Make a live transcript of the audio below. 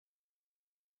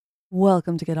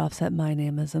Welcome to Get Offset. My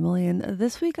name is Emily, and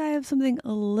this week I have something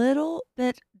a little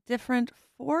bit different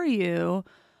for you.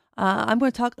 I'm going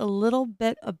to talk a little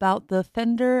bit about the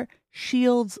Fender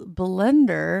Shields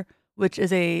Blender, which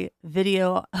is a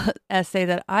video essay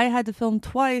that I had to film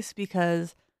twice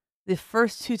because the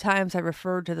first two times I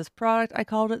referred to this product, I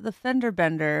called it the Fender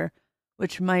Bender,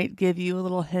 which might give you a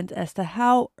little hint as to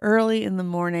how early in the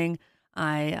morning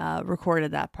I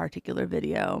recorded that particular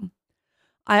video.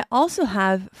 I also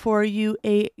have for you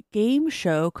a game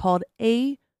show called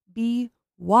ABY.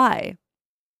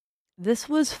 This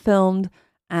was filmed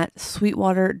at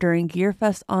Sweetwater during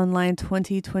GearFest Online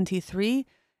 2023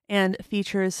 and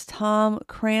features Tom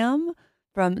Cram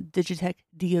from Digitech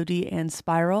DoD and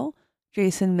Spiral,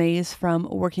 Jason Mays from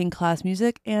Working Class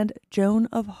Music, and Joan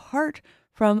of Heart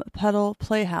from Pedal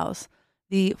Playhouse.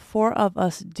 The four of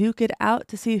us duke it out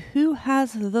to see who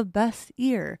has the best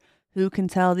ear, who can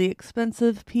tell the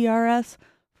expensive PRS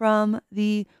from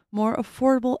the more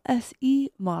affordable SE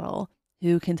model,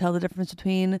 who can tell the difference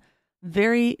between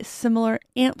very similar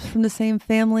amps from the same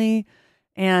family,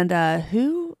 and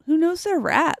who knows their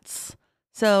rats.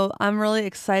 So I'm really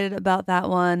excited about that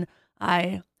one.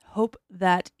 I hope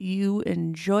that you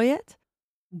enjoy it.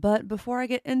 But before I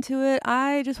get into it,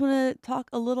 I just want to talk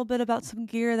a little bit about some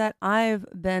gear that I've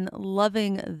been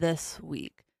loving this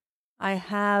week. I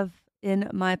have in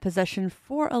my possession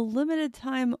for a limited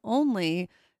time only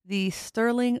the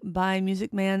Sterling by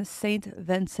Music Man St.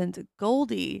 Vincent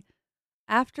Goldie.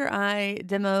 After I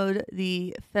demoed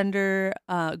the Fender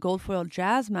Goldfoil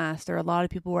Jazzmaster, a lot of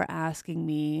people were asking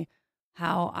me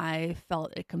how I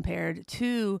felt it compared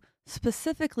to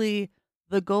specifically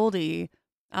the Goldie.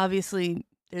 Obviously,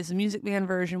 there's a Music Man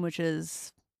version, which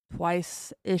is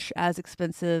twice-ish as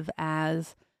expensive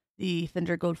as the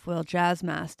Fender Goldfoil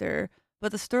Jazzmaster,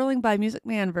 but the Sterling by Music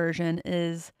Man version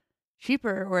is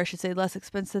cheaper, or I should say less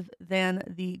expensive than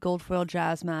the Goldfoil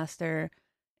Jazzmaster,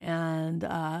 and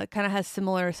kind of has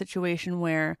similar situation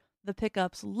where the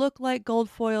pickups look like gold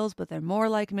foils, but they're more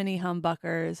like mini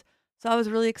humbuckers. So I was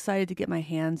really excited to get my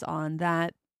hands on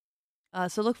that.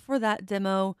 So look for that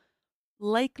demo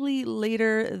likely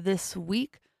later this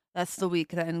week. That's the week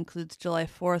that includes July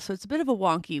 4th. So it's a bit of a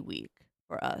wonky week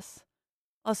for us.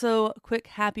 Also, quick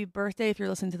happy birthday if you're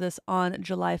listening to this on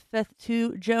July 5th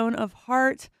to Joan of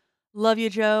Heart. Love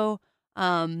you, Joe.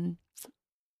 See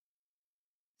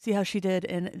how she did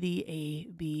in the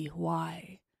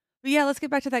ABY. But yeah, let's get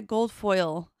back to that gold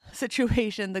foil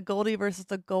situation, the Goldie versus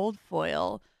the gold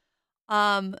foil.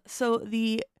 So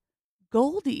the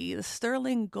Goldie, the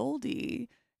Sterling Goldie,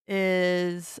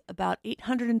 is about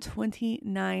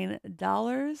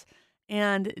 $829,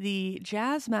 and the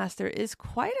Jazzmaster is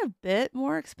quite a bit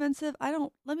more expensive.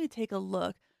 Let me take a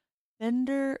look.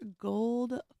 Fender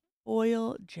Gold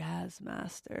Foil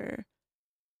Jazzmaster.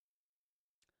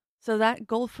 So that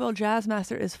gold foil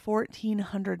Jazzmaster is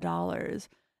 $1,400.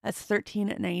 That's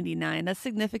 $1,399. That's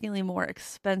significantly more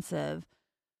expensive.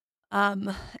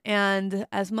 And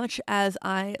as much as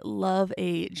I love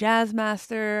a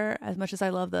Jazzmaster, as much as I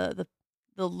love the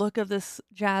look of this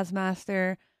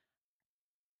Jazzmaster,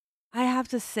 I have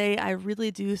to say I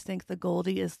really do think the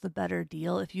Goldie is the better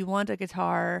deal. If you want a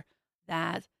guitar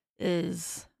that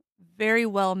is very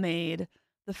well made,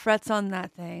 the frets on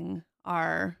that thing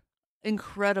are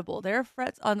incredible. There are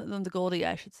frets on the Goldie,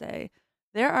 I should say.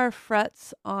 There are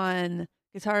frets on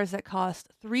guitars that cost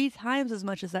 3 times as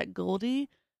much as that Goldie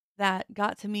that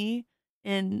got to me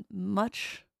in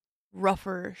much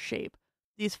rougher shape.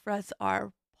 These frets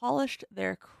are polished,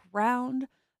 they're crowned,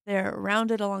 they're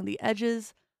rounded along the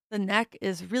edges. The neck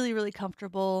is really, really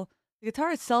comfortable. The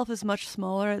guitar itself is much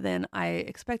smaller than I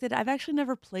expected. I've actually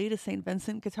never played a St.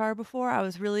 Vincent guitar before. I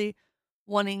was really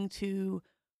wanting to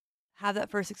have that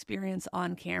first experience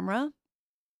on camera.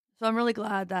 So I'm really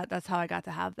glad that that's how I got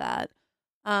to have that.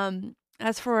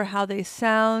 As for how they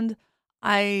sound,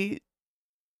 I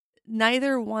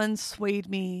neither one swayed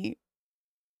me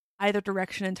either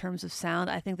direction in terms of sound.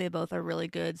 I think they both are really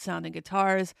good sounding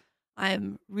guitars.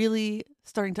 I'm really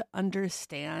starting to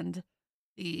understand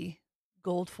the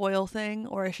gold foil thing,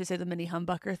 or I should say the mini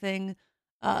humbucker thing.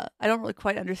 I don't really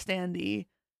quite understand the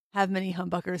have many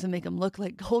humbuckers and make them look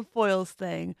like gold foils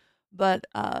thing, but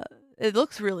it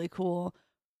looks really cool.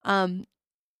 I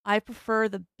prefer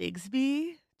the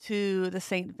Bigsby to the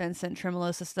St. Vincent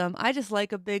tremolo system. I just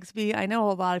like a Bigsby. I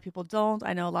know a lot of people don't.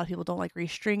 I know a lot of people don't like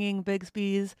restringing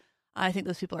Bigsbys. I think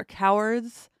those people are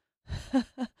cowards.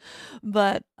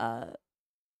 But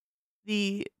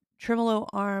the tremolo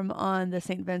arm on the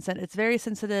St. Vincent, it's very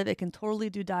sensitive. It can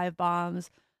totally do dive bombs.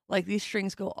 Like these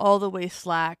strings go all the way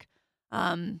slack.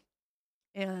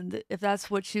 And if that's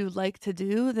what you like to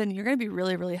do, then you're going to be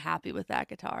really, really happy with that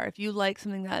guitar. If you like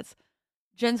something that's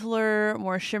gentler,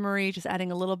 more shimmery, just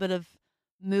adding a little bit of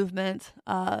movement,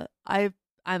 I'm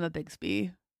a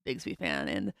Bigsby fan,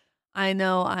 and I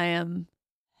know I am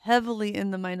heavily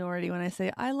in the minority when I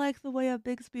say I like the way a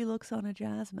Bigsby looks on a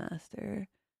Jazzmaster.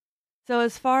 So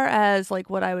as far as like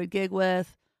what I would gig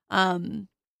with, um,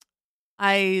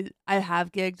 I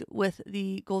have gigged with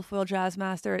the Goldfoil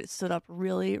Jazzmaster. It stood up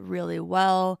really, really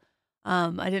well.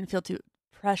 I didn't feel too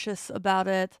precious about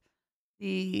it.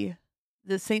 The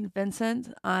the St.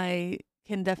 Vincent, I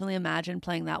can definitely imagine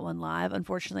playing that one live.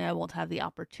 Unfortunately, I won't have the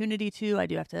opportunity to. I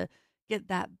do have to get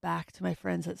that back to my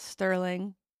friends at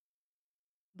Sterling.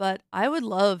 But I would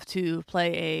love to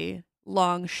play a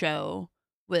long show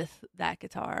with that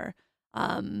guitar.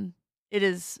 Um, it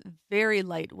is very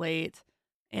lightweight,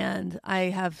 and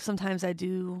sometimes I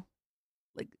do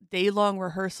like day long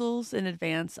rehearsals in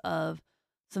advance of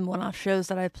some one off shows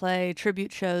that I play,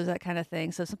 tribute shows, that kind of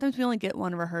thing. So sometimes we only get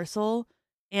one rehearsal,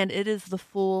 and it is the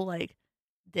full like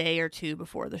day or two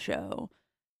before the show.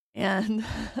 And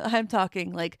I'm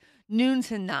talking like noon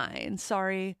to 9.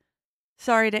 Sorry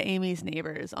to Amy's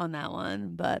neighbors on that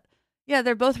one, but yeah,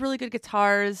 they're both really good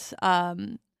guitars.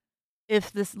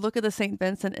 If this look of the St.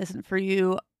 Vincent isn't for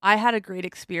you, I had a great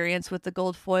experience with the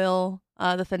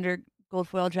the Fender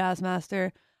Goldfoil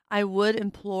Jazzmaster. I would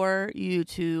implore you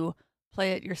to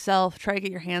play it yourself, try to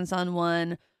get your hands on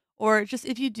one, or just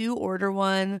if you do order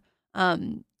one,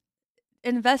 um,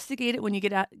 investigate it when you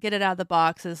get it out of the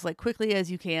box as like quickly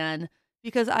as you can,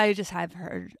 because I just have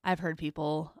heard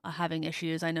people having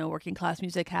issues. I know Working Class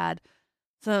Music had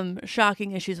some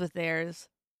shocking issues with theirs.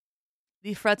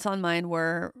 The frets on mine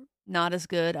were not as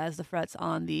good as the frets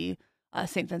on the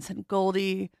St. Vincent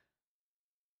Goldie,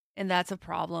 and that's a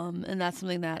problem. And that's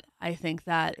something that I think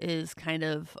that is kind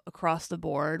of across the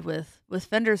board with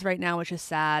Fenders right now, which is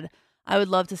sad. I would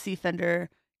love to see Fender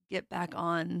get back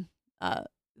on uh,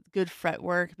 good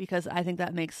fretwork, because I think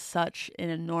that makes such an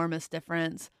enormous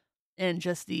difference in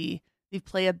just the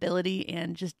playability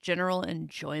and just general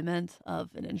enjoyment of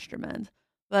an instrument.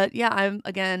 But yeah, I'm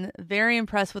again very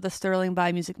impressed with the Sterling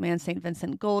by Music Man St.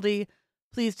 Vincent Goldie.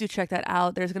 Please do check that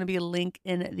out. There's going to be a link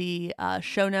in the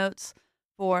show notes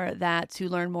for that to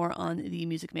learn more on the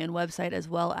Music Man website, as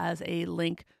well as a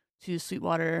link to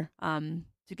Sweetwater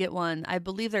to get one. I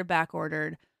believe they're back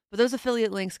ordered. But those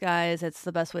affiliate links, guys, it's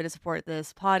the best way to support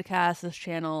this podcast, this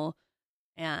channel,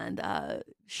 and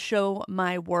show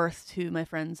my worth to my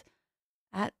friends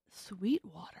at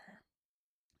Sweetwater.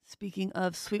 Speaking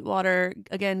of Sweetwater,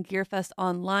 again, GearFest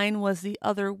Online was the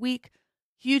other week.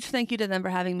 Huge thank you to them for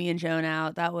having me and Joan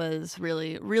out. That was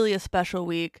really, really a special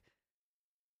week.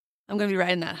 I'm going to be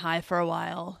riding that high for a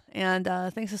while. And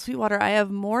thanks to Sweetwater, I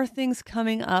have more things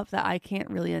coming up that I can't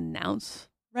really announce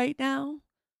right now.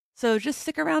 So just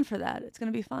stick around for that. It's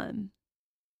going to be fun.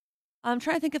 I'm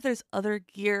trying to think if there's other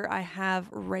gear I have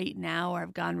right now or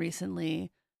I've gone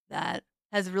recently that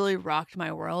has really rocked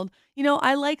my world. You know,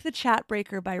 I like the Chat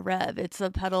Breaker by Rev. It's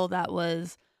a pedal that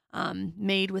was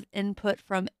made with input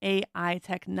from AI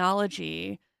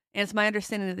technology. And it's my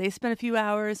understanding that they spent a few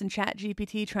hours in Chat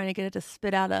GPT trying to get it to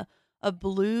spit out a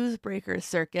blues breaker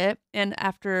circuit. And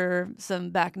after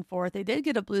some back and forth, they did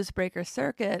get a blues breaker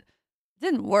circuit. It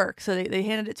didn't work. So they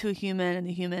handed it to a human, and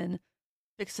the human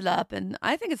fixed it up, and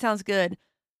I think it sounds good.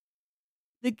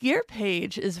 The Gear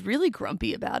page is really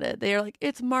grumpy about it. They are like,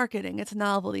 it's marketing, it's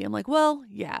novelty. I'm like, well,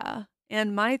 yeah.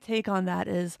 And my take on that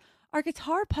is, are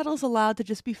guitar pedals allowed to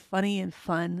just be funny and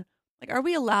fun? Like, are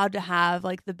we allowed to have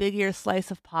like the big ear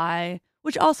slice of pie,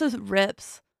 which also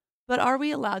rips, but are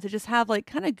we allowed to just have like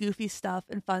kind of goofy stuff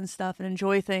and fun stuff and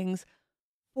enjoy things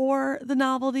for the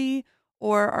novelty?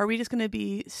 Or are we just going to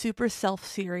be super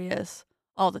self-serious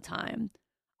all the time?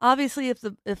 Obviously,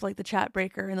 if like the Chat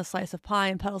Breaker and the Slice of Pie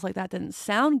and pedals like that didn't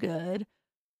sound good,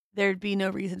 there'd be no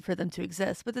reason for them to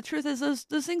exist. But the truth is,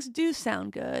 those things do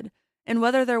sound good, and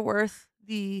whether they're worth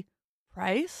the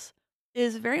price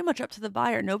is very much up to the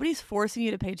buyer. Nobody's forcing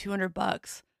you to pay $200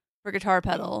 for a guitar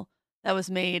pedal that was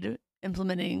made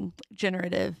implementing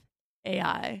generative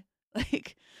AI.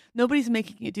 Like, nobody's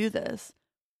making you do this.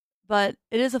 But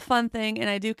it is a fun thing, and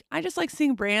I just like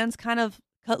seeing brands kind of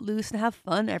cut loose and have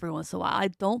fun every once in a while. I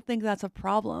don't think that's a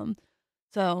problem.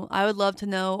 So I would love to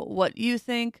know what you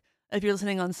think. If you're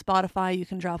listening on Spotify, you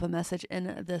can drop a message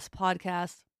in this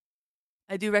podcast.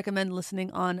 I do recommend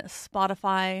listening on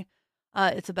Spotify.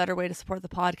 It's a better way to support the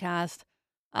podcast.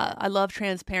 I love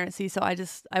transparency, so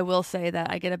I will say that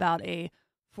I get about a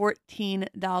 $14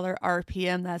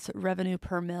 RPM. That's revenue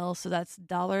per mil. So that's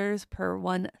dollars per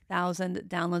 1,000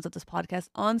 downloads of this podcast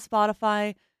on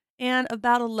Spotify. and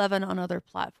about 11 on other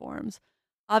platforms.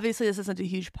 Obviously, this isn't a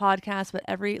huge podcast, but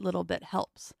every little bit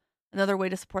helps. Another way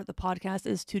to support the podcast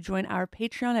is to join our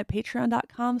Patreon at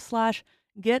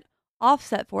patreon.com/get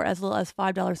offset. For as little as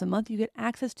 $5 a month, you get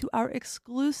access to our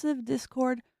exclusive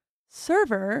Discord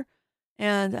server.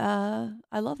 And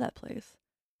I love that place.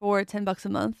 For $10 a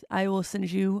month, I will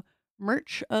send you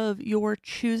merch of your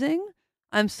choosing.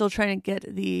 I'm still trying to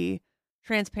get the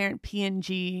transparent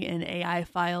PNG and AI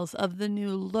files of the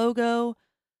new logo.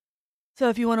 So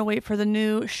if you want to wait for the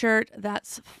new shirt,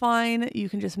 that's fine. You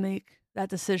can just make that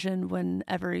decision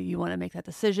whenever you want to make that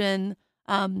decision.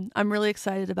 I'm really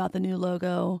excited about the new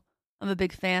logo. I'm a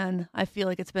big fan. I feel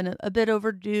like it's been a bit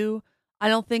overdue. I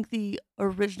don't think the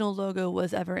original logo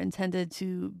was ever intended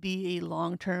to be a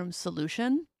long-term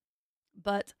solution,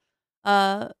 but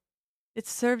it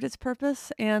served its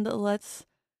purpose, and let's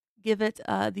give it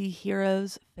the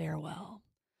hero's farewell.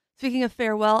 Speaking of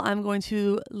farewell, I'm going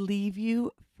to leave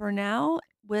you for now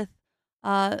with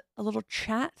a little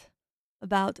chat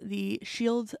about the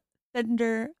Shields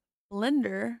Fender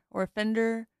Blender, or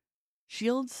Fender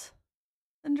Shields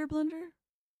Fender Blender.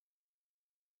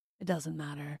 It doesn't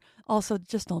matter. Also,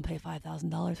 just don't pay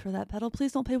 $5,000 for that pedal.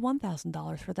 Please don't pay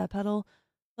 $1,000 for that pedal.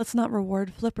 Let's not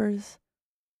reward flippers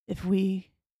if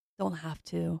we don't have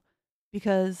to,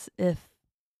 because if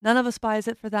none of us buys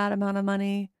it for that amount of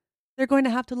money, they're going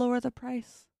to have to lower the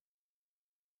price.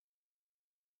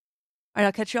 All right,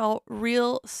 I'll catch y'all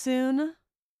real soon.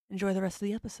 Enjoy the rest of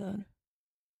the episode.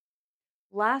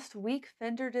 Last week,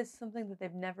 Fender did something that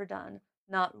they've never done,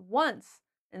 not once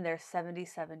in their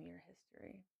 77-year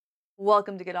history.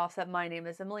 Welcome to Get Offset. My name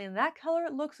is Emily, and that color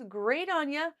looks great on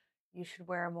you. You should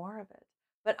wear more of it.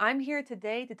 But I'm here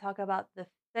today to talk about the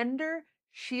Fender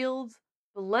Shields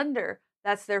Blender.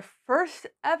 That's their first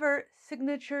ever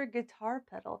signature guitar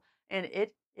pedal, and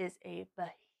it is a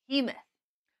behemoth.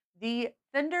 The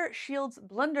Fender Shields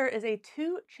Blender is a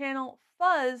 2-channel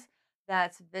fuzz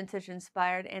that's vintage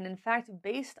inspired and in fact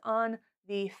based on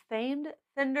the famed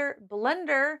Fender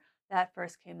Blender that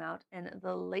first came out in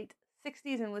the late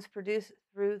 60s and was produced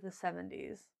through the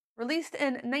 70s. Released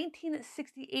in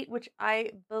 1968, which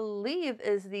I believe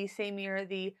is the same year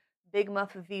the Big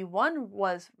Muff V1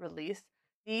 was released,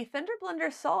 the Fender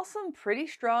Blender saw some pretty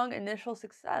strong initial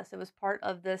success. It was part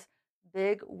of this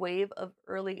big wave of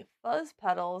early fuzz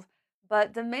pedals,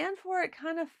 but demand for it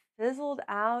kind of fizzled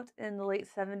out in the late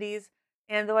 70s.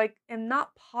 And though I am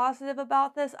not positive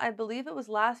about this, I believe it was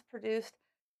last produced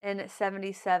in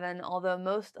 77, although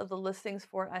most of the listings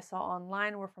for it I saw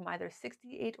online were from either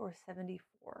 68 or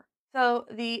 74. So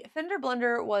the Fender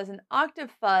Blender was an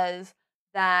octave fuzz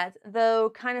that, though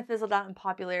kind of fizzled out in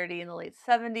popularity in the late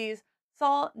 70s,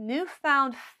 saw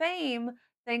newfound fame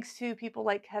thanks to people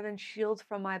like Kevin Shields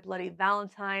from My Bloody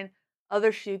Valentine,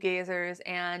 other shoegazers,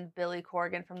 and Billy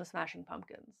Corgan from the Smashing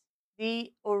Pumpkins.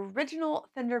 The original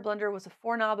Fender Blender was a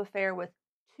 4-knob affair with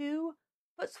 2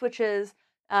 foot switches.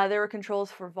 There were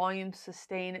controls for volume,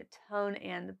 sustain, tone,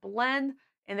 and blend,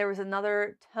 and there was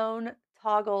another tone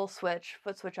toggle switch,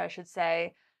 foot switch I should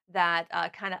say, that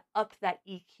kind of upped that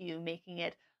EQ, making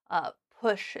it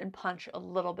push and punch a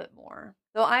little bit more.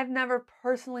 Though I've never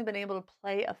personally been able to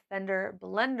play a Fender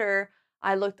Blender,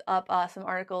 I looked up some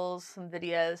articles, some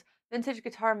videos. Vintage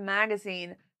Guitar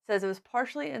Magazine says it was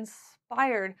partially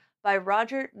inspired by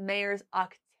Roger Mayer's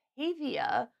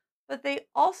Octavia, but they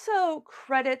also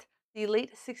credit the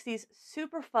late 60s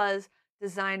Super Fuzz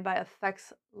designed by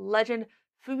effects legend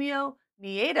Fumio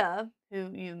Maeda,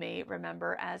 who you may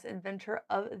remember as inventor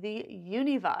of the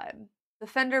Univibe. The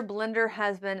Fender Blender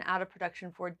has been out of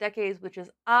production for decades, which is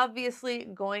obviously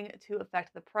going to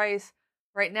affect the price.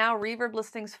 Right now, reverb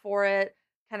listings for it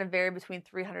kind of vary between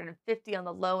 $350 on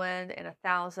the low end and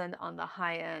 $1,000 on the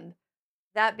high end.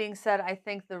 That being said, I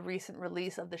think the recent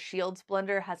release of the Shields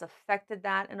Blender has affected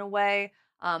that in a way.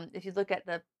 If you look at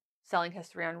the selling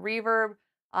history on Reverb,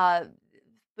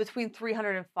 between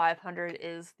 $300 and $500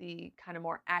 is the kind of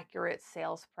more accurate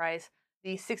sales price.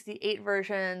 The 68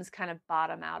 versions kind of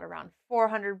bottom out around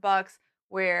 $400,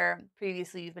 where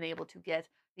previously you've been able to get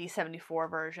the 74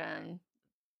 version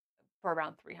for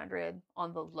around $300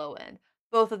 on the low end.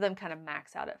 Both of them kind of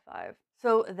max out at $500.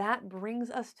 So that brings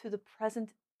us to the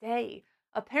present day.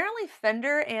 Apparently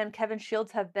Fender and Kevin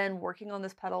Shields have been working on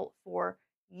this pedal for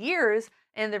years,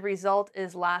 and the result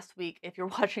is last week. If you're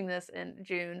watching this in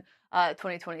June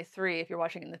 2023, if you're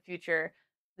watching in the future,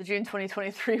 the June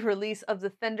 2023 release of the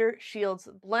Fender Shields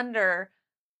Blender.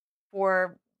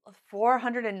 For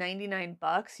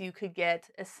 $499, you could get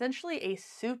essentially a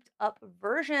souped up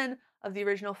version of the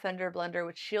original Fender Blender,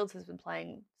 which Shields has been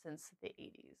playing since the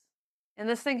 80s. And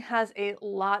this thing has a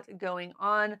lot going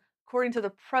on. According to the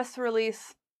press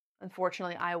release,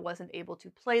 unfortunately, I wasn't able to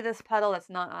play this pedal. That's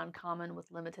not uncommon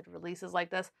with limited releases like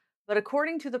this. But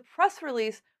according to the press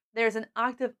release, there's an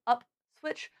octave up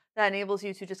switch that enables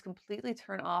you to just completely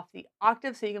turn off the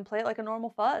octave so you can play it like a normal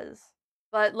fuzz.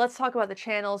 But let's talk about the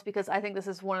channels because I think this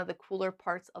is one of the cooler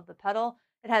parts of the pedal.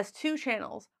 It has two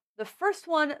channels. The first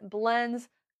one blends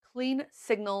clean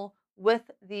signal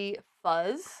with the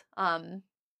fuzz.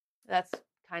 That's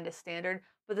kind of standard.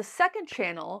 But the second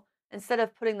channel, instead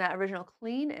of putting that original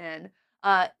clean in,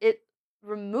 it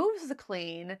removes the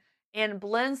clean and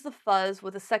blends the fuzz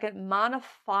with a second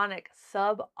monophonic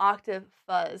sub-octave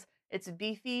fuzz. It's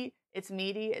beefy, it's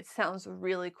meaty, it sounds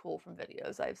really cool from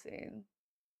videos I've seen.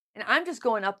 And I'm just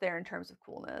going up there in terms of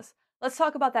coolness. Let's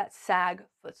talk about that sag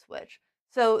foot switch.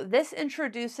 So this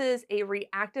introduces a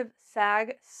reactive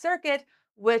sag circuit,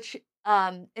 which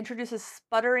introduces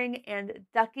sputtering and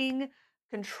ducking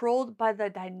controlled by the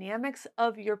dynamics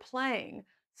of your playing.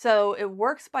 So it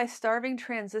works by starving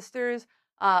transistors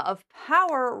of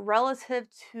power relative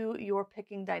to your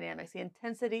picking dynamics, the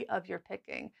intensity of your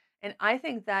picking. And I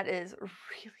think that is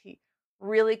really,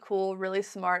 really cool, really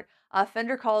smart.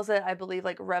 Fender calls it, I believe,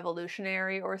 like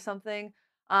revolutionary or something.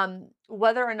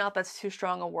 Whether or not that's too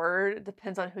strong a word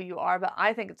depends on who you are, but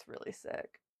I think it's really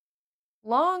sick.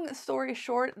 Long story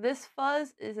short, this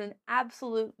fuzz is an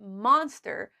absolute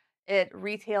monster. It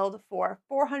retailed for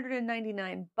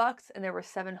 $499 and there were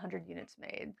 700 units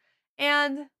made.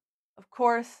 And of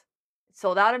course, it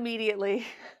sold out immediately.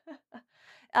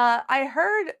 I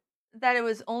heard that it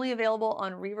was only available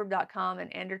on reverb.com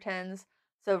and Andertons.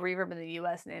 So Reverb in the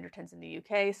US and Andertons in the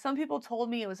UK. Some people told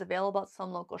me it was available at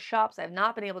some local shops. I have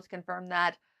not been able to confirm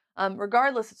that.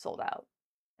 Regardless, it sold out.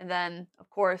 And then, of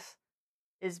course,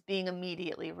 is being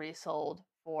immediately resold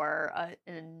for an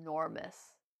enormous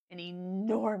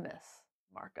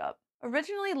markup.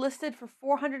 Originally listed for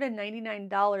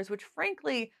 $499, which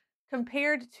frankly,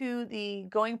 compared to the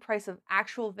going price of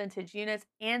actual vintage units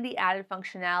and the added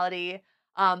functionality,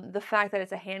 the fact that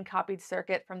it's a hand-copied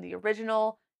circuit from the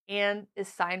original and is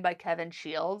signed by Kevin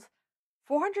Shields,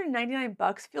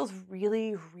 $499 feels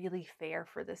really, really fair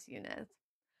for this unit.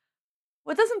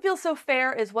 What doesn't feel so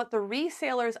fair is what the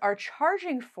resellers are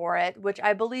charging for it, which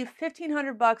I believe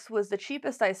 $1,500 was the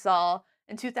cheapest I saw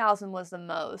and $2,000 was the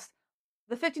most.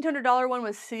 The $1,500 one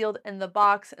was sealed in the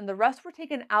box and the rest were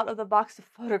taken out of the box to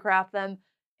photograph them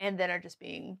and then are just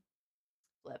being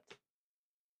flipped.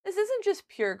 This isn't just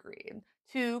pure greed.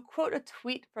 To quote a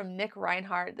tweet from Nick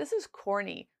Reinhardt, this is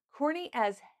corny. Corny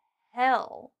as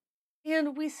hell.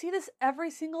 And we see this every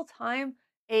single time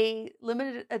a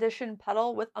limited edition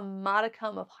pedal with a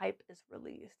modicum of hype is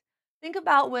released. Think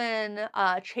about when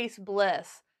Chase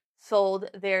Bliss sold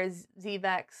their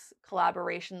ZVEX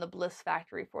collaboration, the Bliss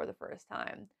Factory, for the first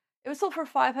time. It was sold for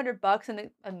 $500 and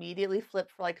it immediately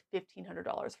flipped for like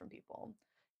 $1,500 from people.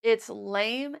 It's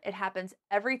lame. It happens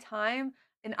every time.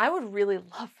 And I would really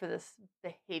love for this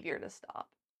behavior to stop.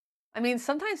 I mean,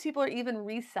 sometimes people are even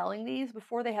reselling these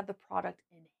before they have the product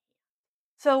in hand.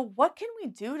 So, what can we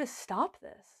do to stop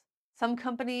this? Some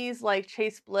companies like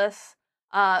Chase Bliss,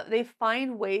 they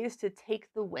find ways to take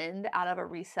the wind out of a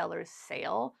reseller's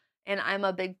sale. And I'm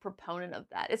a big proponent of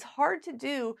that. It's hard to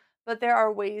do, but there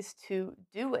are ways to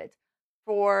do it.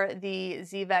 For the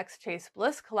ZVEX Chase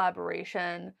Bliss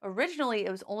collaboration, originally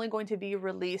it was only going to be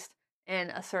released in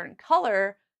a certain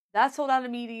color. That sold out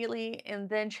immediately, and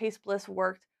then Chase Bliss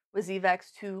worked with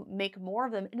ZVEX to make more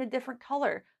of them in a different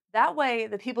color. That way,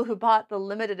 the people who bought the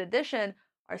limited edition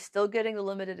are still getting the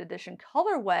limited edition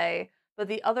colorway, but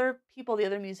the other people, the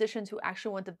other musicians who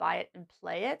actually want to buy it and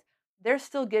play it, they're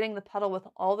still getting the pedal with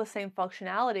all the same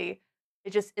functionality.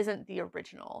 It just isn't the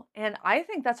original. And I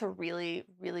think that's a really,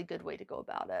 really good way to go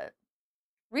about it.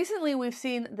 Recently, we've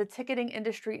seen the ticketing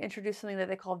industry introduce something that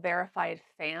they call verified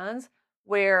fans,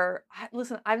 where,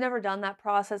 listen, I've never done that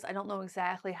process. I don't know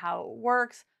exactly how it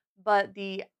works, but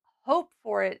the hope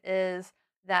for it is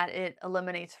that it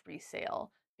eliminates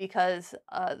resale because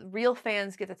real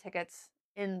fans get the tickets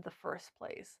in the first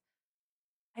place.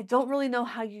 I don't really know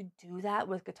how you do that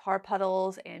with guitar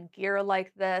pedals and gear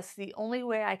like this. The only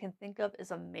way I can think of is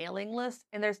a mailing list,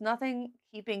 and there's nothing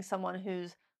keeping someone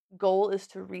whose goal is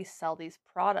to resell these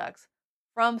products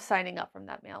from signing up from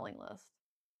that mailing list.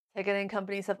 Ticketing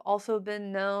companies have also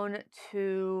been known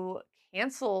to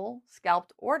cancel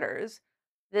scalped orders.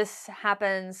 This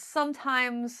happens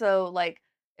sometimes, so like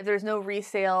if there's no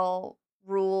resale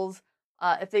rules,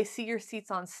 if they see your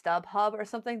seats on StubHub or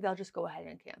something, they'll just go ahead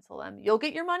and cancel them. You'll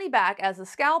get your money back as a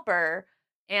scalper,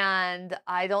 and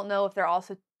I don't know if they're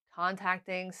also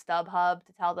contacting StubHub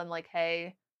to tell them like,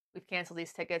 hey, we've canceled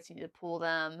these tickets, you need to pull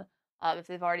them. If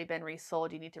they've already been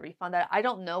resold, you need to refund that. I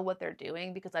don't know what they're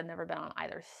doing because I've never been on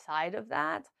either side of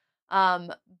that.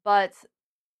 But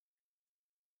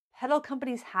pedal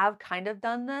companies have kind of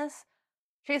done this.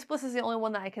 Chase Bliss is the only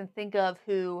one that I can think of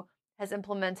who has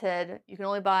implemented you can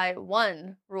only buy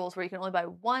one rules where you can only buy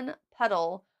one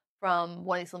pedal from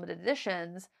one of these limited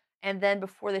editions. And then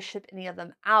before they ship any of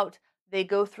them out, they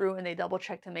go through and they double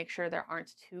check to make sure there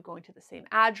aren't two going to the same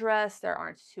address, there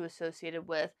aren't two associated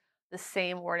with the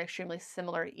same or an extremely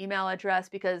similar email address.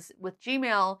 Because with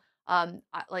Gmail,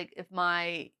 like if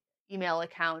my email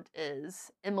account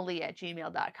is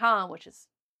emily@gmail.com, which is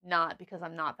not because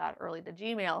I'm not that early to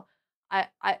Gmail.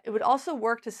 It would also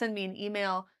work to send me an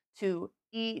email to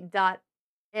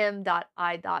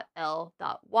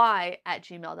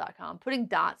e.m.i.l.y@gmail.com. Putting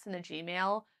dots in a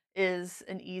Gmail is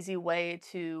an easy way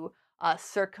to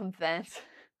circumvent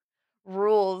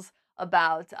rules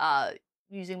about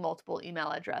using multiple email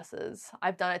addresses.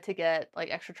 I've done it to get like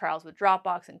extra trials with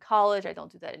Dropbox in college. I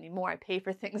don't do that anymore. I pay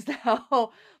for things now.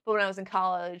 But when I was in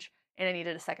college and I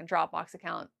needed a second Dropbox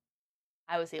account,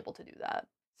 I was able to do that.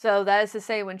 So that is to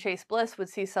say, when Chase Bliss would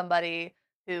see somebody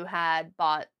who had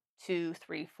bought 2,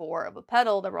 3, 4 of a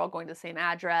pedal that were all going to the same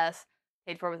address,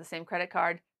 paid for with the same credit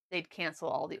card, they'd cancel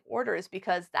all the orders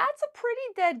because that's a pretty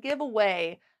dead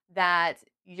giveaway that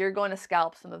you're going to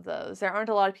scalp some of those. There aren't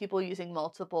a lot of people using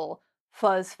multiple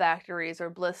fuzz factories or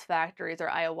bliss factories or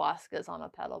ayahuascas on a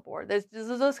pedal board.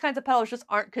 Those kinds of pedals just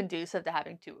aren't conducive to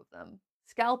having 2 of them.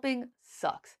 Scalping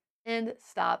sucks. End,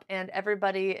 stop, and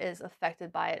everybody is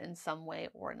affected by it in some way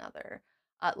or another.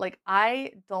 Like,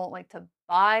 I don't like to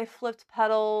buy flipped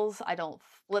pedals. I don't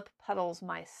flip pedals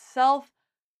myself,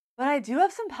 but I do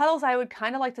have some pedals I would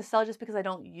kind of like to sell just because I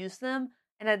don't use them,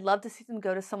 and I'd love to see them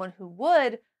go to someone who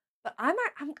would. But I'm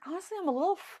honestly I'm a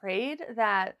little afraid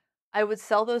that I would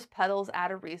sell those pedals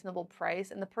at a reasonable price,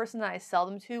 and the person that I sell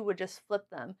them to would just flip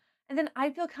them. And then I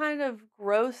feel kind of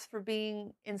gross for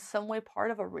being in some way part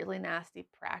of a really nasty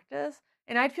practice,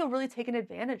 and I'd feel really taken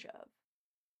advantage of.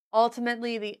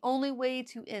 Ultimately, the only way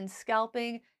to end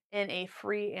scalping in a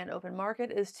free and open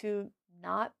market is to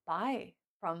not buy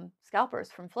from scalpers,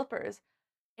 from flippers.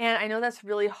 And I know that's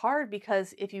really hard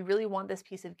because if you really want this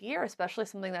piece of gear, especially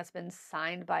something that's been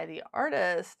signed by the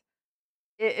artist,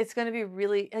 it's going to be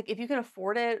really like if you can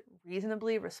afford it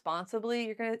reasonably,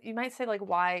 responsibly, you might say like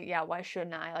why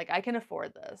shouldn't I? Like I can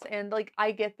afford this. And like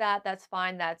I get that, that's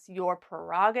fine, that's your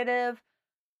prerogative.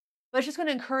 But it's just going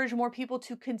to encourage more people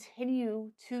to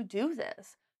continue to do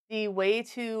this. The way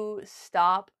to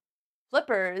stop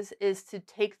flippers is to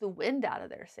take the wind out of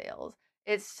their sails.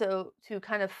 It's so to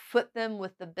kind of foot them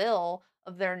with the bill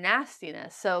of their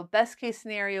nastiness. So best case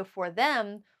scenario for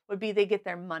them would be they get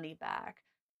their money back.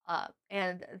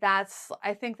 And that's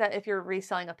I think that if you're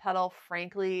reselling a pedal,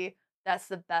 frankly, that's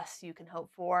the best you can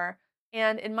hope for.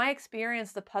 And in my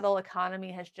experience, the pedal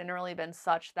economy has generally been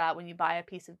such that when you buy a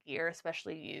piece of gear,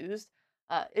 especially used,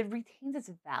 it retains its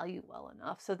value well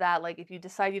enough so that like if you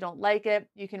decide you don't like it,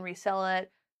 you can resell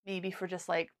it maybe for just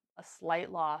like a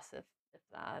slight loss if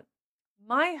that.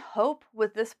 My hope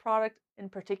with this product in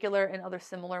particular and other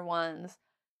similar ones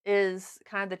is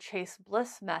kind of the Chase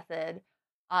Bliss method,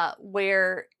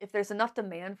 where if there's enough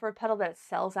demand for a pedal that it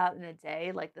sells out in a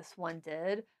day, like this one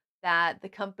did, that the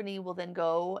company will then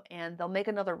go and they'll make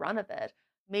another run of it,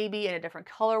 maybe in a different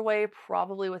colorway,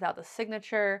 probably without the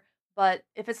signature. But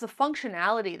if it's the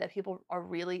functionality that people are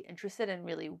really interested in,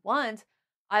 really want,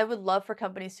 I would love for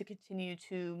companies to continue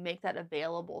to make that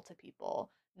available to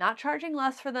people. Not charging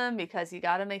less for them because you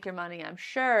got to make your money, I'm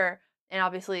sure. And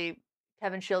obviously,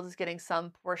 Kevin Shields is getting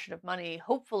some portion of money,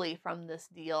 hopefully, from this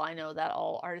deal. I know that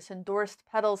all artist endorsed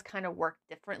pedals kind of work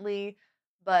differently,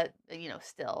 but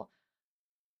still,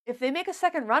 if they make a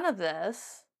second run of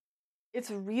this,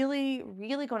 it's really,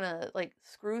 really going to like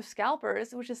screw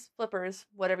scalpers, which is flippers,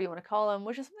 whatever you want to call them,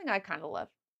 which is something I kind of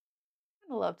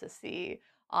love to see,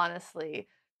 honestly,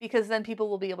 because then people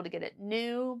will be able to get it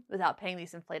new without paying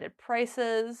these inflated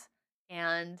prices,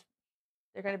 and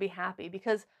they're going to be happy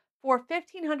because for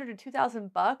 1,500 to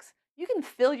 2,000 bucks, you can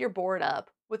fill your board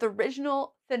up with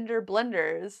original Fender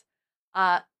blenders.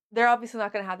 They're obviously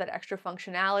not going to have that extra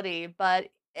functionality, but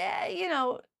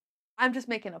I'm just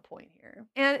making a point here.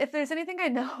 And if there's anything I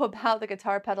know about the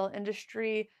guitar pedal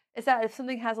industry, is that if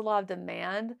something has a lot of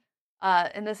demand,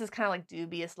 and this is kind of like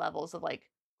dubious levels of like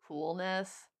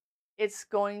coolness, it's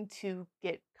going to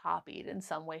get copied in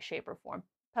some way, shape, or form.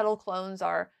 Pedal clones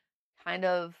are kind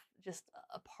of just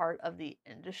a part of the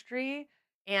industry.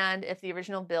 And if the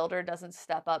original builder doesn't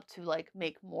step up to like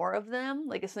make more of them,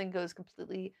 like if something goes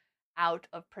completely out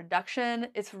of production,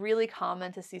 it's really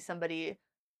common to see somebody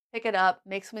pick it up,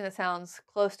 make something that sounds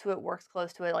close to it, works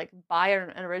close to it, like buy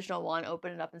an original one,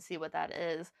 open it up and see what that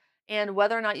is. And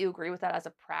whether or not you agree with that as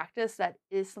a practice, that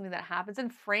is something that happens.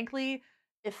 And frankly,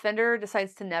 if Fender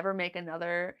decides to never make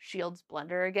another Shields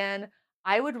blender again,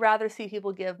 I would rather see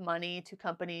people give money to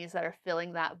companies that are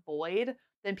filling that void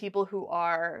than people who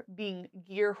are being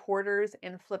gear hoarders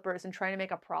and flippers and trying to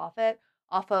make a profit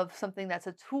off of something that's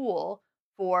a tool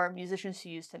for musicians to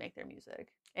use to make their music.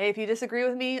 If you disagree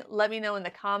with me, let me know in the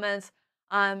comments.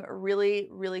 I'm really,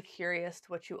 really curious to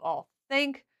what you all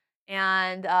think.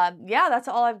 And yeah, that's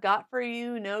all I've got for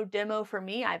you. No demo for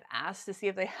me. I've asked to see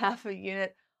if they have a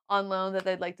unit on loan that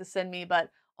they'd like to send me, but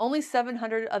only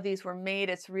 700 of these were made.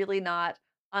 It's really not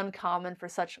uncommon for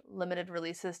such limited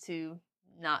releases to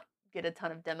not get a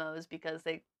ton of demos because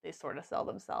they sort of sell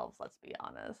themselves, let's be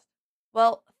honest.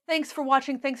 Well, thanks for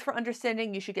watching. Thanks for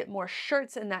understanding. You should get more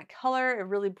shirts in that color. It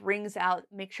really brings out,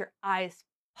 makes your eyes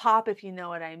pop, if you know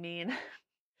what I mean.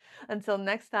 Until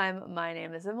next time, my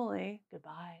name is Emily.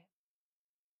 Goodbye.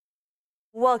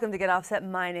 Welcome to Get Offset.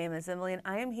 My name is Emily, and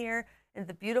I am here in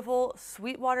the beautiful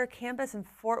Sweetwater campus in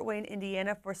Fort Wayne,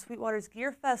 Indiana for Sweetwater's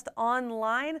Gear Fest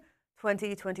Online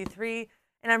 2023.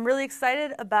 And I'm really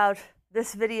excited about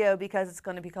this video because it's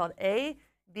going to be called A,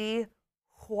 B,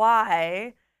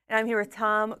 Why. And I'm here with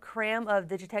Tom Cram of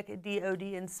Digitech DOD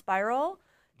and Spiral,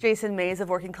 Jason Mays of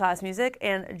Working Class Music,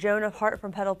 and Joan of Hart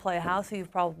from Pedal Playhouse, who you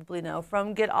probably know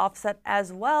from Get Offset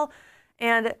as well.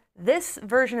 And this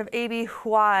version of AB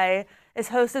Why is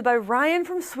hosted by Ryan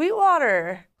from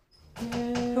Sweetwater,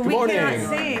 who we cannot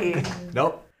see.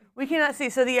 Nope. We cannot see.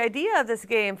 So the idea of this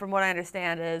game, from what I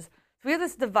understand, is we have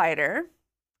this divider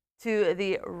to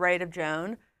the right of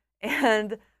Joan,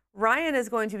 and Ryan is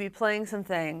going to be playing some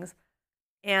things,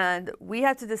 and we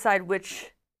have to decide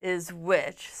which is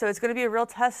which. So it's going to be a real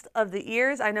test of the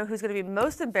ears. I know who's going to be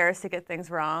most embarrassed to get things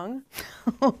wrong.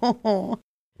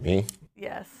 Me?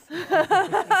 Yes.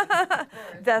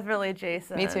 Definitely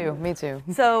Jason. Me too, me too.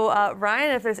 So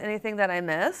Ryan, if there's anything that I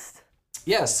missed.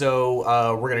 Yeah,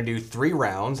 so we're going to do 3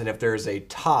 rounds, and if there's a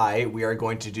tie, we are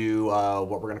going to do what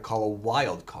we're going to call a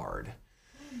wild card.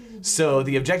 So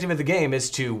the objective of the game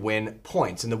is to win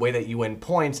points, and the way that you win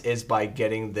points is by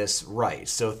getting this right.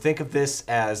 So think of this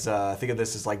as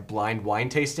like blind wine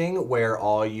tasting, where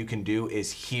all you can do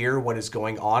is hear what is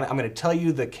going on. I'm going to tell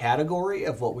you the category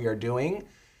of what we are doing.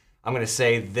 I'm going to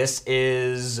say this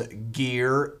is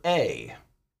gear A.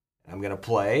 I'm going to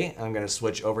play, and I'm going to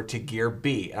switch over to gear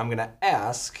B. And I'm going to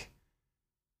ask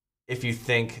if you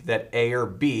think that A or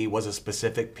B was a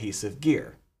specific piece of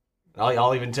gear.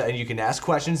 I'll even tell, and you can ask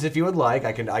questions if you would like.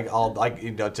 I'll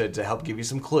to help give you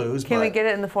some clues. Can we get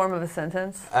it in the form of a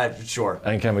sentence? Sure.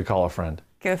 And can we call a friend?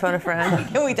 Can we phone a friend?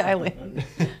 Can we dial in?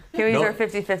 Can we use our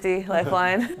 50-50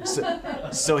 lifeline?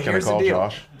 So here's the deal.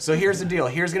 Josh? So here's the deal.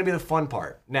 Here's going to be the fun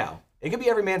part. Now, it can be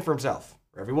every man for himself,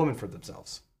 or every woman for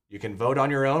themselves. You can vote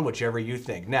on your own, whichever you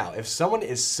think. Now, if someone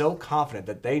is so confident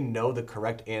that they know the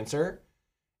correct answer,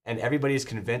 and everybody is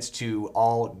convinced to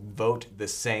all vote the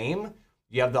same,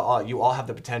 you all have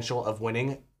the potential of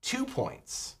winning 2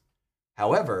 points.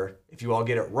 However, if you all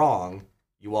get it wrong,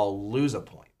 you all lose a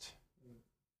point.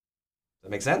 Does that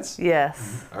make sense?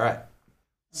 Yes. All right.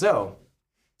 So,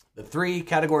 the 3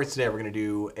 categories today, we're going to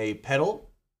do a pedal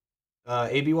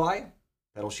ABY,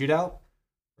 pedal shootout.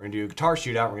 We're going to do a guitar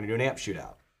shootout. We're going to do an amp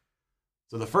shootout.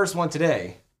 So the first one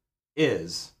today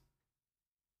is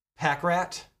Pack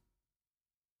Rat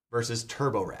versus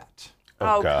Turbo Rat.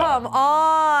 Oh, come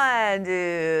on,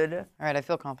 dude. All right, I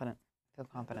feel confident.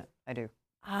 I do.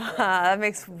 That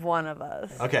makes one of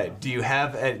us. Okay. Do you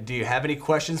have any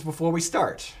questions before we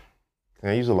start? Can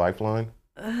I use a lifeline?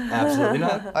 Absolutely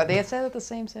not. Are they set at the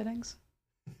same settings?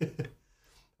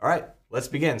 All right, let's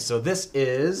begin. So this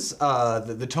is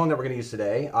the tone that we're going to use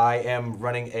today. I am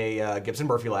running a Gibson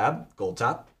Murphy Lab Gold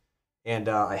Top, and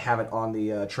I have it on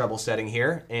the treble setting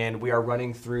here, and we are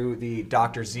running through the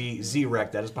Dr. Z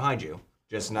rec that is behind you,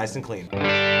 just nice and clean.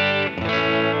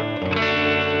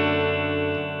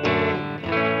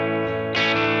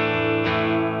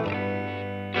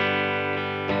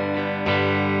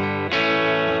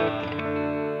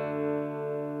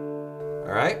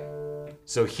 All right,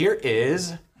 so here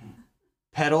is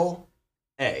pedal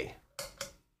A.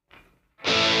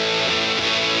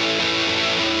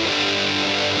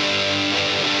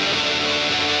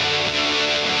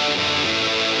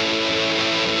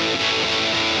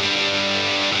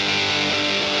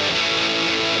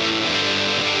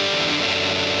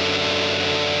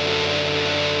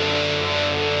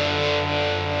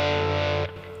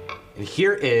 And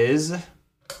here is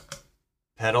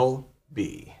pedal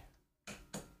B.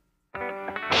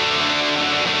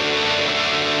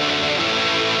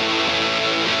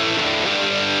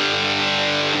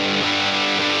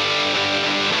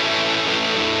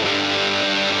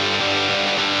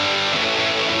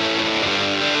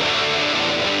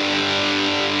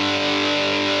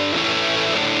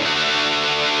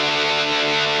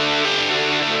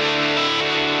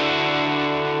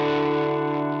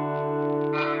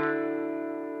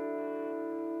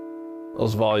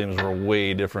 those volumes were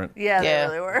way different. Yeah, Yeah.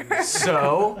 they really were.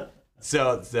 So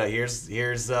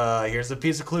here's a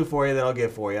piece of clue for you that I'll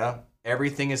give for you.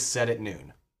 Everything is set at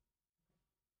noon.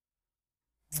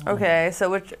 Okay, so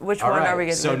which All one right, are we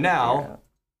getting? so to figure now- out?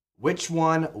 Which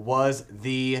one was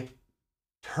the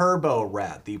Turbo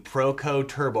Rat, the Proco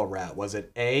Turbo Rat? Was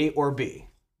it A or B?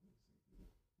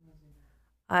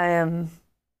 I am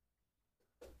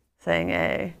saying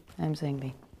A. I'm saying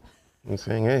B. I'm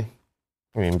saying A.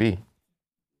 I mean B.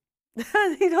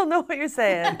 You don't know what you're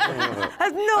saying. I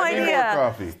have no I need more idea.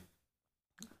 coffee.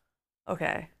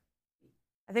 Okay.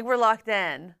 I think we're locked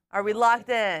in. Are we locked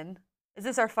in? Is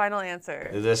this our final answer?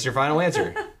 Is this your final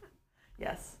answer?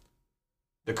 Yes.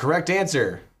 The correct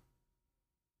answer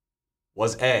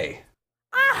was A.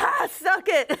 Ah, suck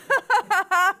it.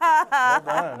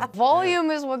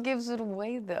 Volume is what gives it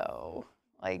away, though.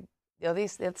 Like,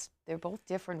 they're both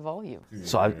different volumes.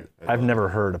 So I've never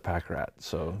heard a pack rat.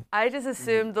 So I just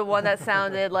assumed the one that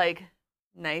sounded like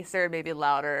nicer, maybe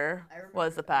louder,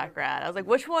 was the pack rat. I was like,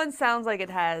 which one sounds like it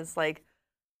has like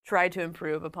tried to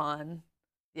improve upon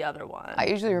the other one? I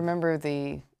usually remember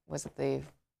was it the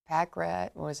pack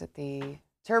rat, or was it the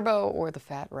turbo, or the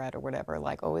fat rat, or whatever,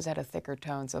 like always had a thicker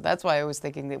tone. So that's why I was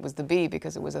thinking it was the B,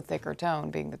 because it was a thicker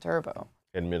tone, being the turbo.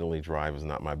 Admittedly, drive is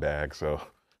not my bag, so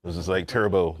it was just like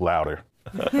turbo louder.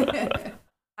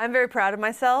 I'm very proud of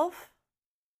myself,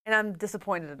 and I'm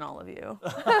disappointed in all of you.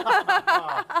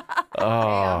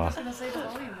 gonna say the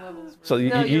volume levels. so you,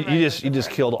 No, you, you're you right. just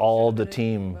killed all the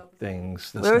team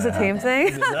things. There was a team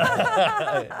thing?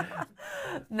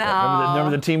 No.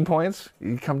 Remember the team points?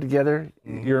 You come together,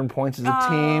 you earn points as a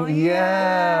Oh, team.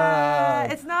 yeah.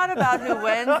 Yeah. It's not about who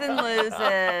wins and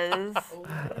loses.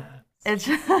 It's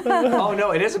Oh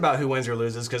no, it is about who wins or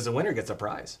loses because the winner gets a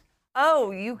prize.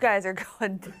 oh, you guys are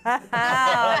going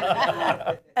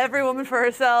down. Every woman for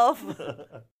herself.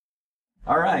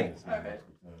 All right.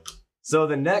 So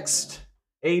the next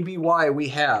ABY we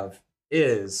have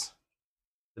is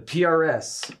the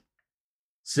PRS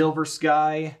Silver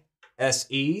Sky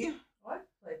SE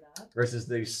versus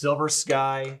the Silver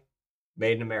Sky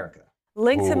Made in America.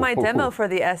 Link to my Ooh. demo for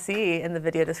the SE in the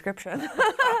video description.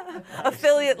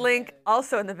 Affiliate link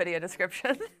also in the video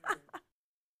description.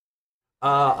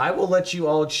 I will let you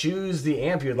all choose the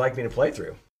amp you'd like me to play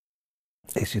through.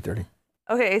 AC30.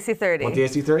 Okay, AC30. Want the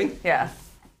AC30? Yeah.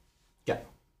 Yeah.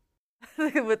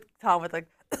 With Tom with like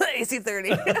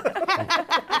AC30.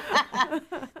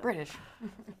 British.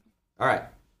 All right.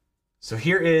 So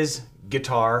here is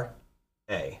guitar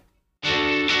A.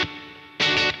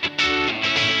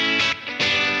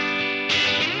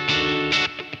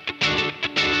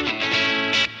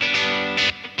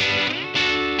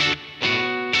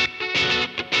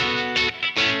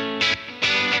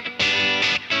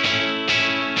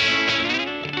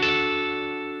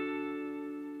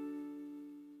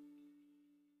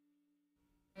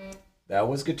 That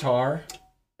was guitar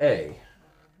A.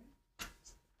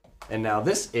 And now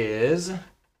this is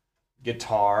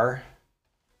guitar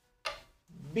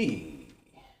B.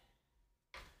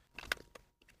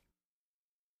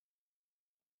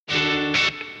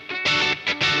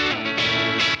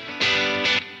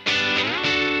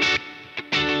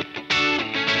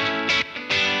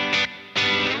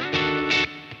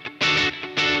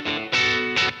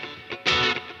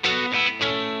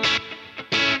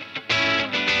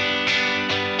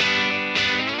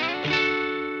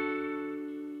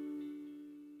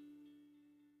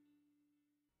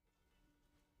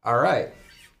 All right.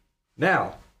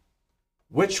 Now,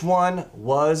 which one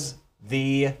was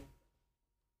the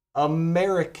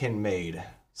American-made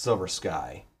Silver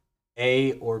Sky?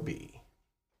 A or B?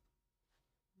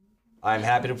 I'm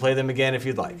happy to play them again if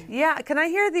you'd like. Yeah, can I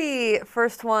hear the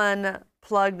first one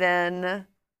plugged in,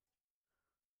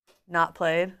 not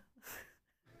played?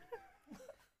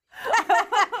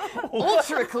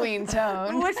 Ultra clean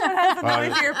tone. Which one has the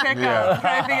noisier pickup? yeah.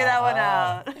 Can I figure that one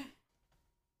out?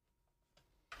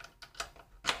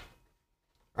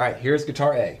 All right, here's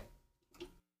guitar A.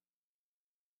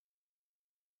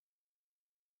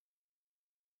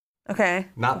 Okay,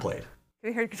 Not played. can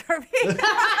we hear guitar B?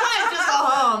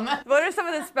 What are some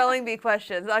of the spelling bee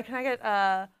questions? Can I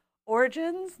get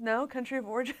origins? No? Country of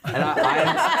origin? And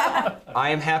I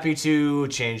am happy to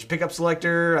change pickup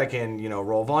selector. I can,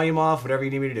 roll volume off, whatever you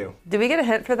need me to do. Did we get a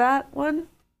hint for that one?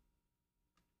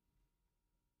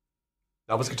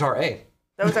 That was guitar A.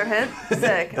 That was our hint?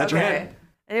 Sick. That's your hint.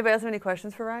 Anybody else have any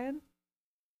questions for Ryan?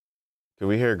 Can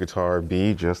we hear guitar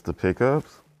B, just the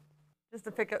pickups? Just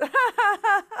to pick up.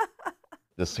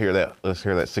 Let's hear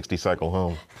that 60 cycle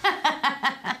hum.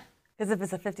 Because if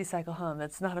it's a 50 cycle hum,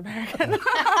 it's not American.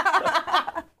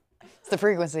 It's the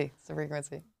frequency. It's the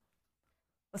frequency.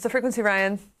 What's the frequency,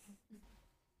 Ryan?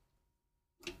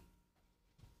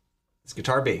 It's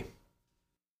guitar B.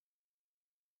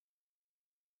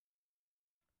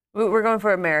 We're going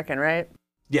for American, right?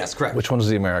 Yes, correct. Which one's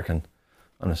the American?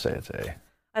 I'm gonna say it's A.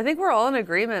 I think we're all in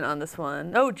agreement on this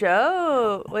one. Oh,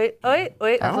 Joe. Wait.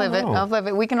 I'll flip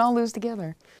it. We can all lose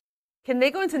together. Can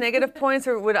they go into negative points,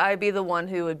 or would I be the one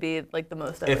who would be like the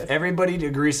most at If risk? everybody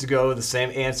agrees to go with the same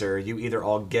answer, you either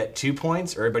all get 2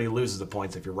 points or everybody loses the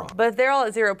points if you're wrong. But if they're all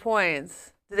at 0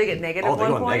 points, do they get negative Oh, they 1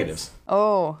 go in point? negatives.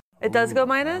 Oh. It does go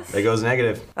minus? It goes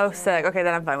negative. Oh, sick. Okay,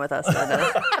 then I'm fine with us.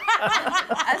 I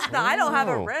don't have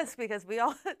a Oh. risk because we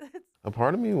all... A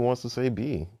part of me wants to say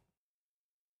B.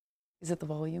 Is it the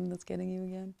volume that's getting you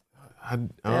again? I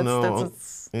don't know.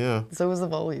 Yeah. So is the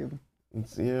volume.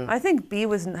 Yeah. I think B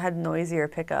had noisier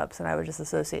pickups, and I would just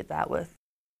associate that with...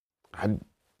 I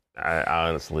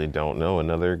honestly don't know.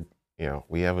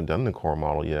 We haven't done the core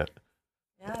model yet.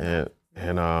 Yeah.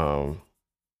 And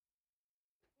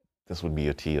this would be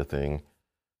a Tia thing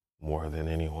more than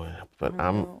anyone. But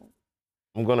I'm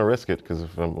going to risk it because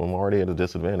if I'm already at a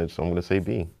disadvantage, so I'm going to say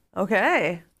B.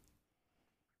 Okay.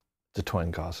 It's a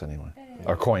coin toss anyway.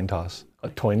 Or coin toss. A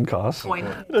coin toss. Toin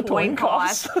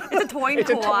toss. It's a toin It's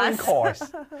a coin toss.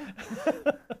 toss.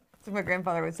 So my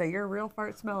grandfather would say, "You're a real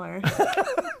fart smeller."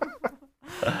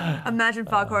 Imagine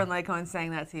Foghorn Leghorn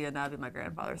saying that to you, and that would be my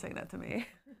grandfather saying that to me.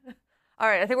 All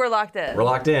right, I think we're locked in. We're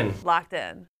locked in. Locked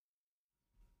in.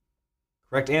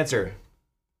 Correct answer.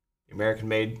 The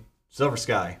American-made Silver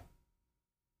Sky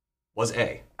was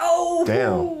A. Oh,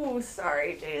 Damn.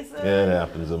 Sorry, Jason. Yeah, it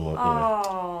happens.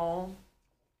 Oh.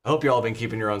 I hope you all been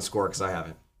keeping your own score because I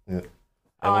haven't. Yeah.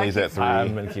 Emily's at 3.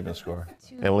 I'm gonna keep a score.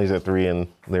 Emily's at 3 and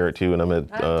they're at 2 and I'm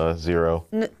at 0.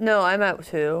 No, I'm at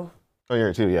 2. Oh, you're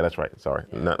at 2. Yeah, that's right. Sorry.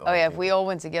 Oh yeah, if we all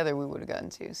went together, we would have gotten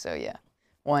 2. So yeah,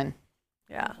 1.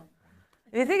 Yeah.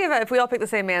 If you think if we all pick the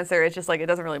same answer, it's just like it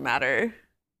doesn't really matter.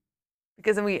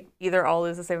 Because then we either all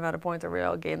lose the same amount of points or we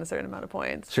all gain a certain amount of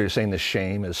points. So you're saying the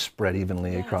shame is spread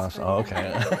evenly across? Oh,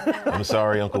 okay. I'm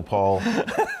sorry, Uncle Paul.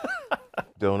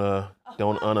 Don't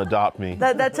unadopt me.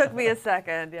 That took me a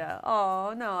second, yeah.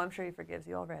 Oh, no, I'm sure he forgives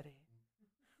you already.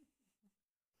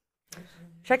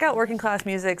 Check out Working Class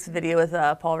Music's video with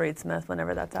Paul Reed Smith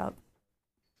whenever that's out.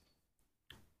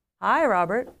 Hi,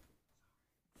 Robert.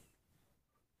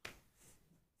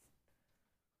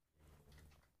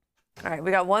 All right,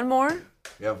 we got one more,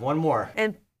 We have one more.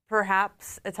 and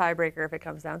perhaps a tiebreaker if it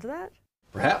comes down to that.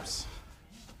 Perhaps.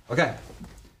 Okay.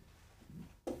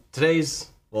 This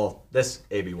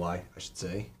ABY, I should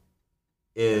say,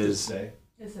 is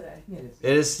It's today.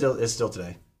 it's still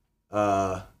today.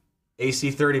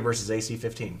 AC30 versus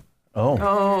AC15. Oh.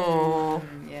 Oh.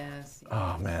 Yes.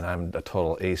 Oh man, I'm a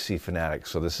total AC fanatic,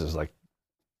 so this is like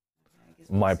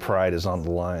my pride is on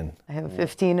the line. I have a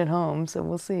 15 at home, so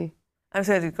we'll see. I'm just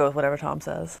going to go with whatever Tom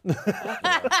says. That's Now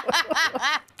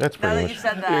pretty that you much.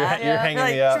 said that, You're hanging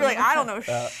like, me up. she'll be like, I don't know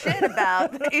shit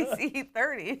about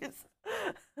AC30s.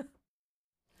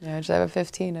 Yeah, I just have a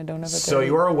 15. I don't have a 30. So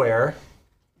you are aware,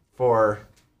 for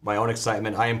my own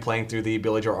excitement, I am playing through the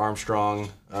Billy Joe Armstrong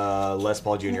Les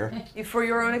Paul Jr. For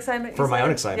your own excitement? For you my said?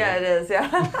 own excitement. Yeah, it is,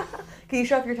 yeah. Can you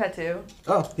show off your tattoo?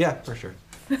 Oh, yeah, for sure.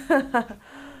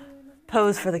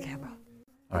 Pose for the camera.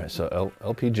 All right, so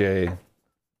LPJ,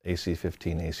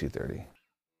 AC15, AC30.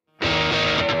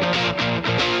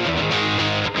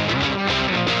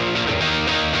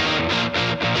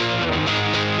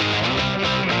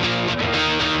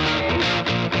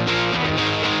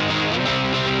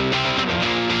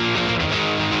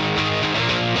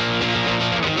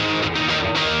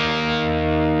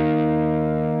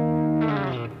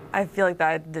 I feel like that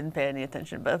I didn't pay any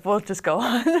attention, but we'll just go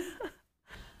on.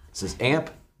 This is amp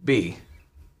B.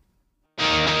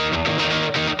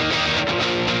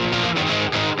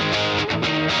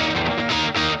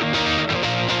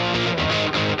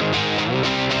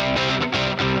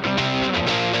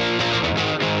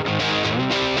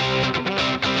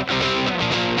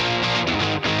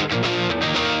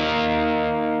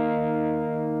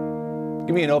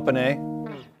 Give me an open A.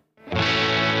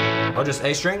 Oh, just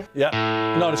A string? Yeah.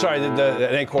 No, sorry, the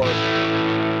an A chord.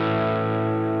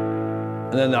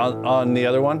 And then on the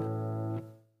other one?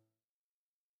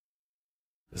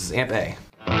 This is amp A.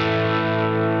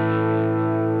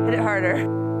 Hit it harder.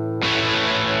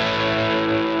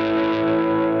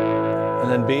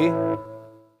 And then B?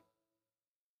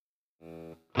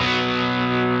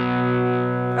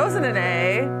 That wasn't an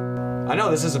A. I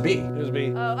know, this is a B. Here's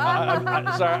B. Oh.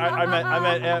 Sorry, I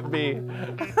meant amp B.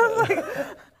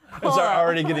 It's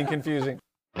already getting confusing.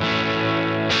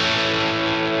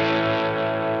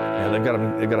 Yeah, they got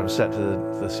them set to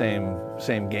the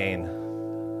same gain.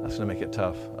 That's gonna make it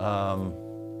tough. I'm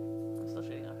still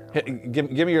shooting off your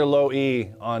Give me your low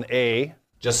E on A.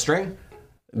 Just string?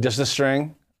 Just a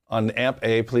string on amp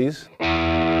A, please.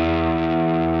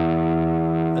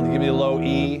 And give me a low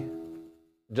E,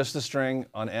 just a string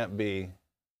on amp B.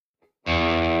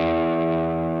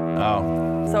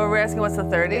 Oh. So we're asking what's the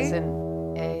 30? It's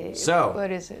an A. So,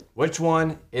 what is it? which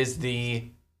one is the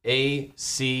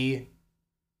AC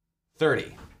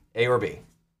 30? A or B?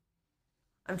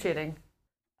 I'm cheating.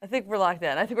 I think we're locked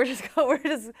in. I think we're just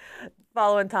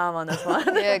following Tom on this one.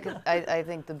 Yeah, 'cause I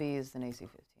think the B is an AC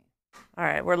 15. All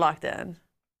right, we're locked in.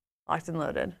 Locked and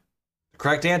loaded.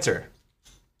 Correct answer.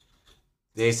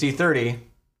 The AC 30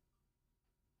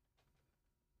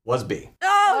 was B.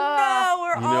 Oh, no,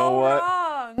 we're You know all what?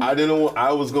 wrong. I didn't.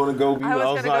 I was gonna go B. I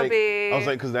but was gonna go B. I was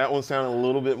like, because that one sounded a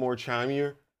little bit more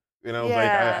chimier, and I was like,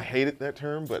 Yeah. I hated that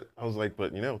term, but I was like,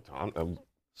 but you know, Tom,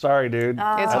 Sorry, dude. It's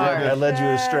I hard. led you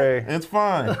astray. it's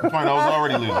fine. It's fine. I was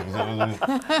already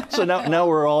losing. So now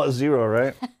we're all at 0,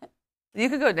 right? You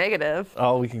could go negative.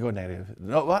 Oh, we can go negative.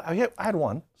 No, well, I had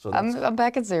 1. So that's, I'm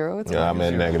back at 0. It's Yeah, I'm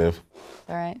at negative.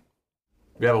 all right.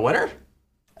 We have a winner?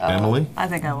 Emily? I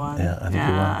think I won. Yeah, I think you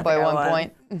won. By I 1 won.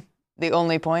 point. The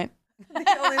only point.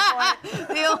 The only point.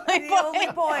 The only The only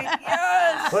point.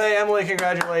 Yes. Hey, Emily,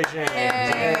 congratulations.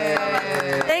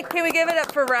 Can we give it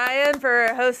up for Ryan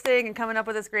for hosting and coming up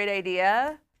with this great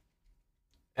idea?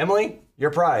 Emily,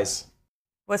 your prize.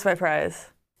 What's my prize?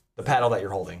 The paddle that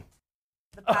you're holding.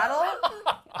 The paddle?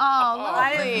 Oh,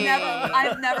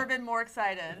 I've never been more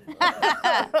excited.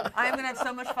 I'm gonna have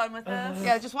so much fun with this.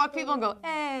 Yeah, just walk people and go,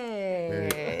 hey.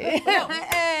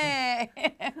 Hey.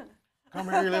 Come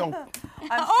here, little.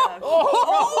 I'm stoked.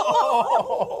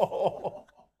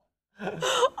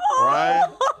 Ryan,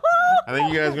 I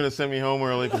think you guys are gonna send me home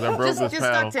early because I broke this Just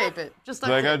paddle. duct tape it. Just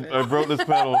duct Like tape it. I broke this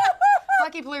pedal.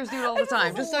 Hockey players do it all the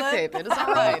time. Just duct tape it. It's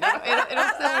all right. It'll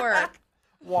still work.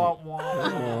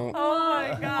 Oh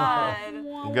my god.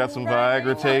 You got some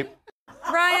Viagra tape.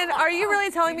 Ryan, are you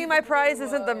really telling me my prize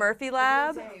isn't the Murphy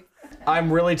Lab?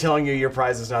 I'm really telling you your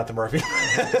prize is not the Murphy.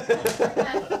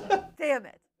 Damn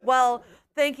it. Well,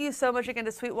 thank you so much again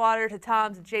to Sweetwater, to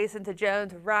Tom, to Jason, to Joan,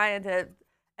 to Ryan, to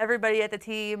everybody at the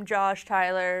team, Josh,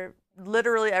 Tyler,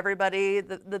 literally everybody,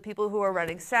 the people who are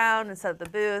running sound and set up the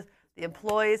booth, the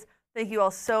employees. Thank you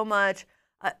all so much.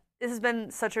 This has been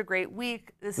such a great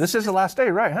week. This is the last day,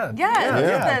 right? Huh? Yeah,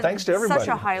 this has been Thanks to everybody. Such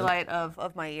a highlight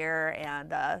of my year,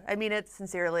 and I mean it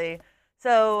sincerely.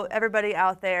 So everybody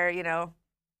out there, you know,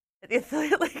 the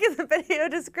affiliate link in the video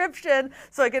description,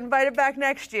 so I can invite it back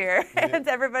next year. And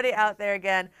to everybody out there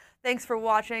again, thanks for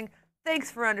watching. Thanks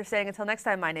for understanding. Until next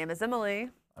time, my name is Emily.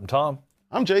 I'm Tom.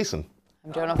 I'm Jason.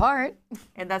 I'm Joan of Heart.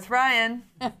 And that's Ryan.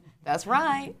 That's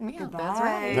right. Yeah, that's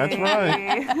right. That's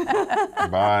right.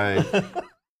 Bye.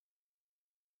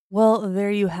 Well,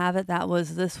 there you have it. That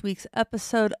was this week's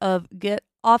episode of Get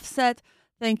Offset.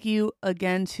 Thank you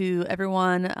again to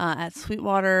everyone at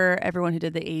Sweetwater, everyone who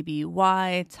did the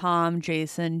ABY, Tom,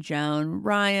 Jason, Joan,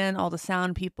 Ryan, all the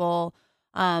sound people.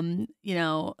 You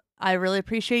know, I really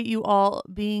appreciate you all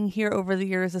being here over the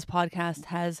years. This podcast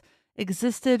has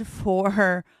existed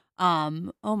for,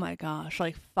 oh my gosh,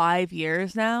 like 5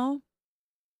 years now.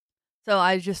 So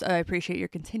I appreciate your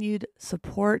continued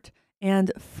support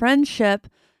and friendship.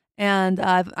 And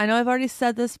I know I've already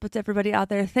said this, but to everybody out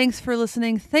there, thanks for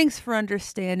listening. Thanks for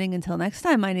understanding. Until next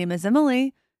time, my name is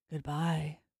Emily.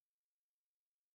 Goodbye.